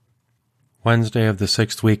Wednesday of the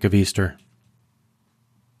 6th week of Easter.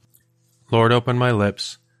 Lord, open my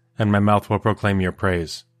lips, and my mouth will proclaim your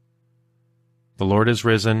praise. The Lord is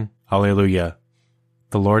risen, Alleluia.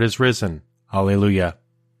 The Lord is risen, Alleluia.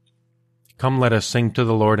 Come, let us sing to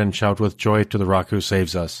the Lord and shout with joy to the rock who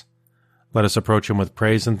saves us. Let us approach him with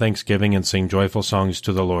praise and thanksgiving and sing joyful songs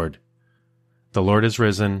to the Lord. The Lord is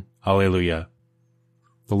risen, Alleluia.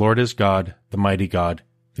 The Lord is God, the mighty God,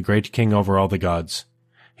 the great King over all the gods.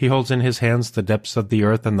 He holds in his hands the depths of the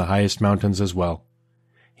earth and the highest mountains as well.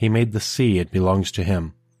 He made the sea, it belongs to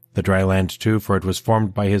him, the dry land too, for it was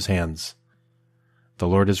formed by his hands. The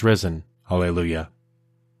Lord is risen, Alleluia.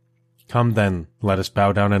 Come then, let us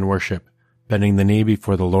bow down and worship, bending the knee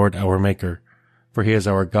before the Lord our Maker, for he is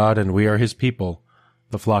our God and we are his people,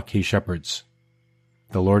 the flock he shepherds.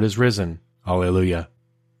 The Lord is risen, Alleluia.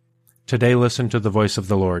 Today listen to the voice of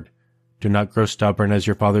the Lord. Do not grow stubborn as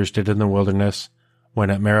your fathers did in the wilderness, when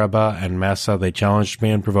at Meribah and Massah they challenged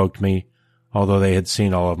me and provoked me, although they had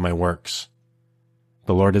seen all of my works.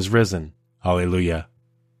 The Lord is risen, Alleluia.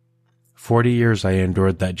 40 years I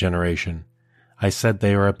endured that generation. I said,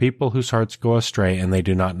 they are a people whose hearts go astray, and they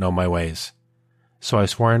do not know my ways. So I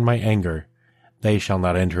swore in my anger, they shall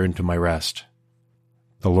not enter into my rest.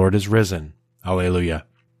 The Lord is risen, Alleluia.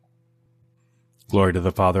 Glory to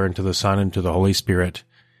the Father, and to the Son, and to the Holy Spirit,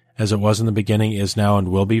 as it was in the beginning, is now, and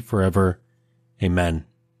will be forever. Amen.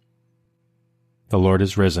 The Lord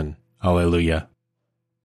is risen. Alleluia.